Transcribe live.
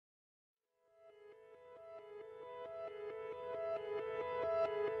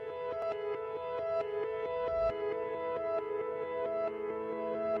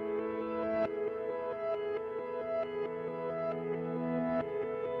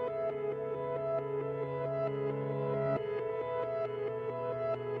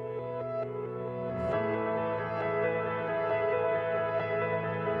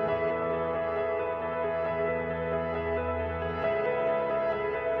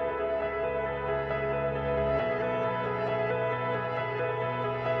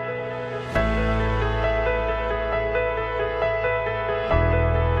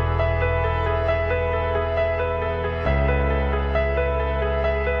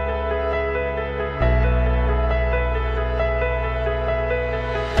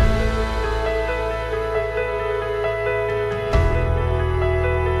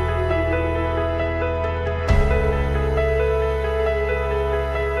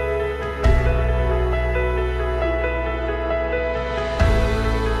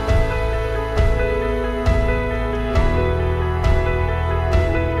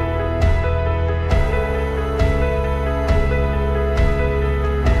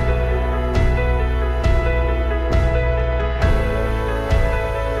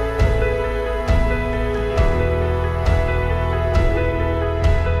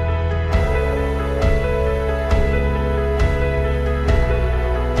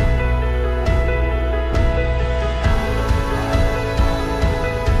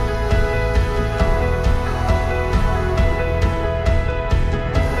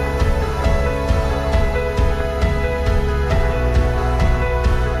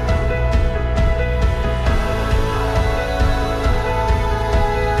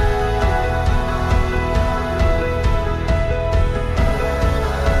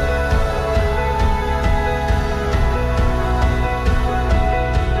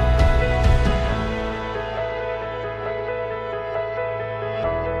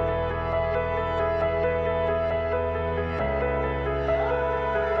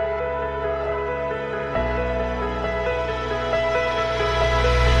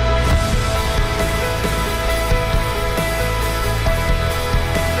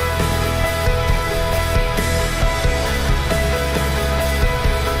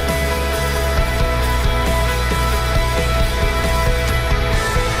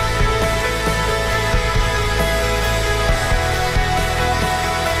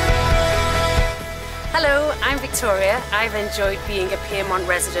Victoria. I've enjoyed being a Piermont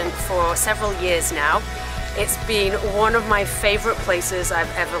resident for several years now. It's been one of my favorite places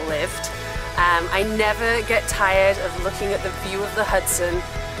I've ever lived. I never get tired of looking at the view of the Hudson,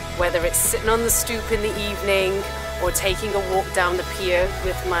 whether it's sitting on the stoop in the evening or taking a walk down the pier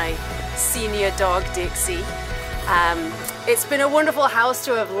with my senior dog Dixie. It's been a wonderful house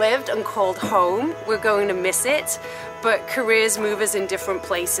to have lived and called home. We're going to miss it, but careers move us in different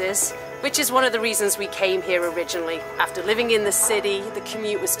places, which is one of the reasons we came here originally. After living in the city, the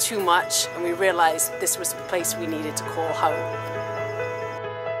commute was too much, and we realized this was the place we needed to call home.